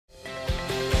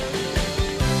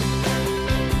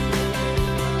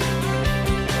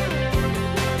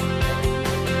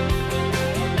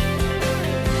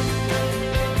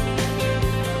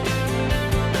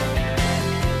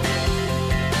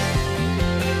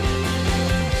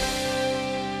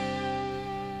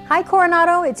Hi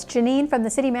Coronado, it's Janine from the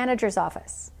City Manager's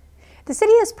Office. The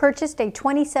city has purchased a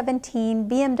 2017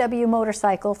 BMW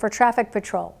motorcycle for traffic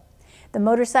patrol. The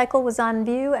motorcycle was on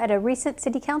view at a recent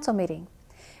City Council meeting.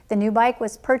 The new bike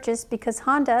was purchased because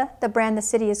Honda, the brand the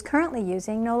city is currently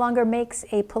using, no longer makes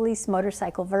a police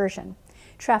motorcycle version.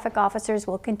 Traffic officers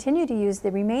will continue to use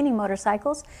the remaining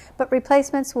motorcycles, but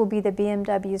replacements will be the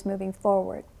BMWs moving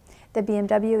forward. The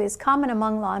BMW is common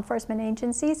among law enforcement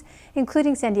agencies,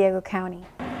 including San Diego County.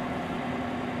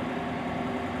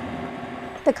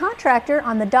 The contractor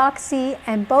on the Dock C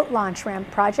and boat launch ramp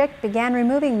project began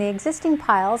removing the existing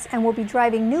piles and will be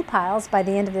driving new piles by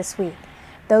the end of this week.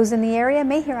 Those in the area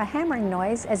may hear a hammering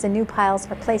noise as the new piles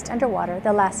are placed underwater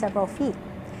the last several feet.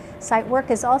 Site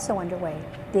work is also underway.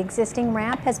 The existing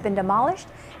ramp has been demolished,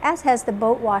 as has the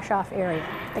boat wash-off area.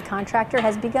 The contractor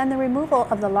has begun the removal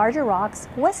of the larger rocks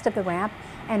west of the ramp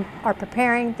and are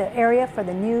preparing the area for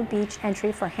the new beach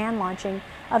entry for hand launching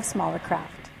of smaller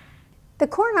craft. The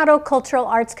Coronado Cultural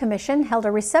Arts Commission held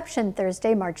a reception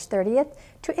Thursday, March 30th,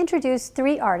 to introduce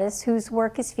 3 artists whose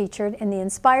work is featured in the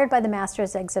Inspired by the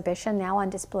Masters exhibition now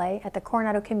on display at the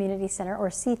Coronado Community Center, or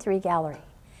C3 Gallery,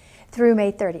 through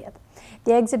May 30th.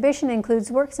 The exhibition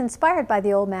includes works inspired by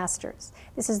the old masters.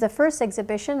 This is the first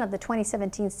exhibition of the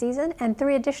 2017 season, and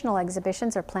 3 additional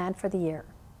exhibitions are planned for the year.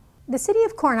 The City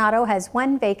of Coronado has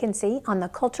 1 vacancy on the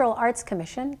Cultural Arts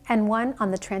Commission and 1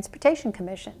 on the Transportation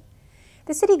Commission.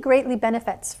 The city greatly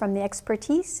benefits from the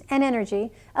expertise and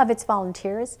energy of its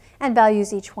volunteers and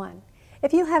values each one.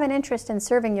 If you have an interest in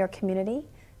serving your community,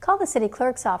 call the City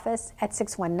Clerk's office at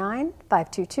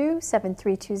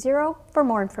 619-522-7320 for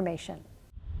more information.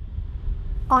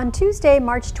 On Tuesday,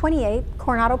 March 28th,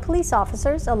 Coronado police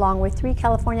officers, along with 3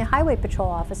 California Highway Patrol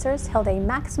officers, held a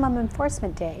maximum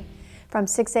enforcement day from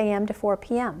 6 a.m. to 4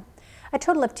 p.m. A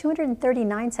total of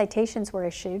 239 citations were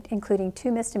issued, including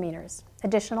 2 misdemeanors.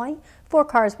 Additionally, 4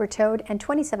 cars were towed and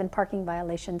 27 parking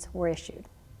violations were issued.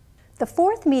 The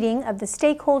 4th meeting of the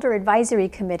Stakeholder Advisory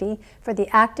Committee for the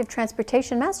Active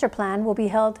Transportation Master Plan will be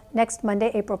held next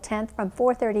Monday, April 10th from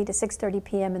 4:30 to 6:30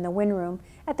 p.m. in the Wynn Room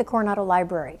at the Coronado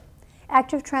Library.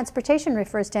 Active transportation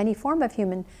refers to any form of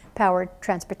human-powered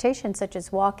transportation, such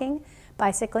as walking,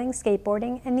 bicycling,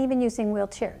 skateboarding, and even using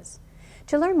wheelchairs.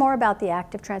 To learn more about the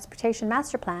Active Transportation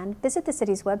Master Plan, visit the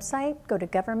city's website, go to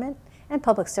Government and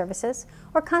Public Services,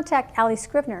 or contact Allie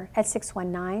Scrivener at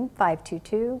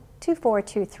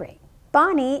 619-522-2423.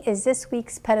 Bonnie is this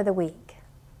week's Pet of the Week.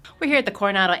 We're here at the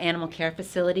Coronado Animal Care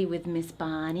Facility with Miss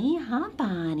Bonnie. Huh,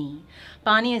 Bonnie?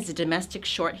 Bonnie is a domestic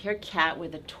short-haired cat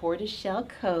with a tortoiseshell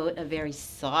coat, a very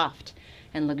soft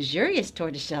and luxurious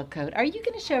tortoiseshell coat. Are you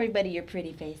going to show everybody your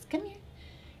pretty face? Come here.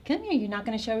 Come here. You're not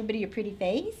going to show everybody your pretty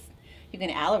face? You're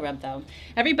going to aloe rub, though.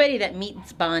 Everybody that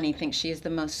meets Bonnie thinks she is the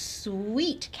most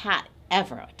sweet cat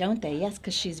ever, don't they? Yes,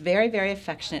 because she's very, very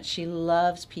affectionate. She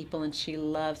loves people and she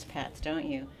loves pets, don't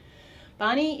you?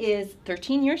 Bonnie is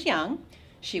 13 years young.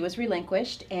 She was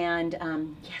relinquished, and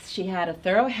yes, she had a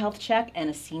thorough health check and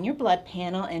a senior blood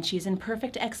panel, and she's in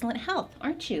perfect, excellent health,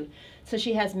 aren't you? So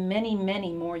she has many,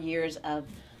 many more years of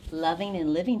loving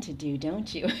and living to do,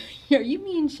 don't you? Are you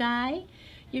being shy?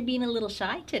 You're being a little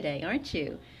shy today, aren't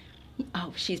you?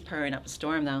 Oh, she's purring up a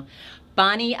storm, though.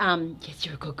 Bonnie, yes,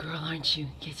 you're a good girl, aren't you?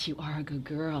 Yes, you are a good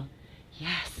girl.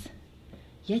 Yes.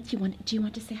 Yes, do you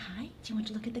want to say hi? Do you want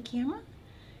to look at the camera?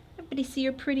 Everybody see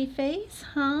your pretty face,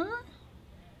 huh?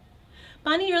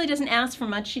 Bonnie really doesn't ask for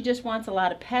much. She just wants a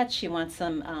lot of pets. She wants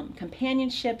some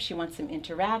companionship. She wants some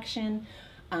interaction.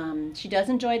 She does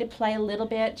enjoy to play a little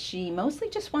bit. She mostly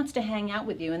just wants to hang out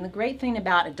with you. And the great thing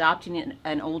about adopting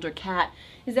an older cat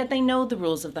is that they know the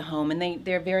rules of the home, and they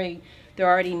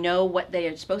already know what they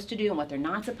are supposed to do and what they're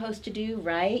not supposed to do,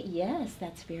 right? Yes,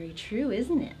 that's very true,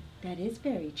 isn't it? That is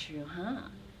very true, huh?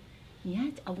 Yeah.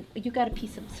 Oh, you got a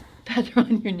piece of feather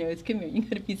on your nose. Come here. You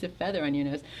got a piece of feather on your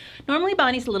nose. Normally,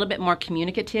 Bonnie's a little bit more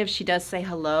communicative. She does say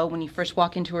hello. When you first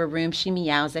walk into her room, she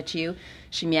meows at you.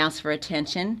 She meows for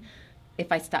attention.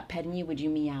 If I stop petting you, would you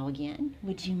meow again?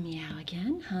 Would you meow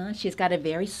again? Huh? She's got a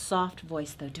very soft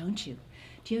voice, though, don't you?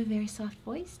 Do you have a very soft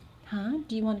voice? Huh?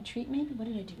 Do you want a treat, maybe? What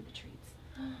did I do with the treats?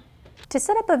 To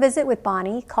set up a visit with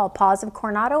Bonnie, call Paws of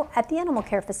Coronado at the Animal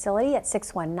Care Facility at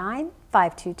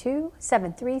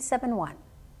 619-522-7371.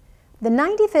 The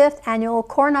 95th Annual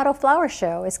Coronado Flower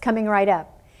Show is coming right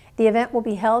up. The event will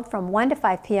be held from 1 to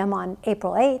 5 p.m. on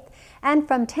April 8th and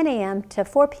from 10 a.m. to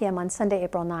 4 p.m. on Sunday,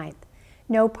 April 9th.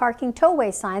 No parking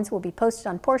tollway signs will be posted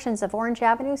on portions of Orange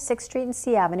Avenue, 6th Street, and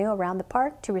C Avenue around the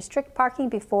park to restrict parking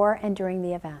before and during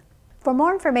the event. For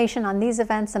more information on these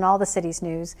events and all the city's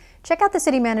news, check out the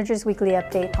City Manager's Weekly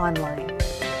Update online.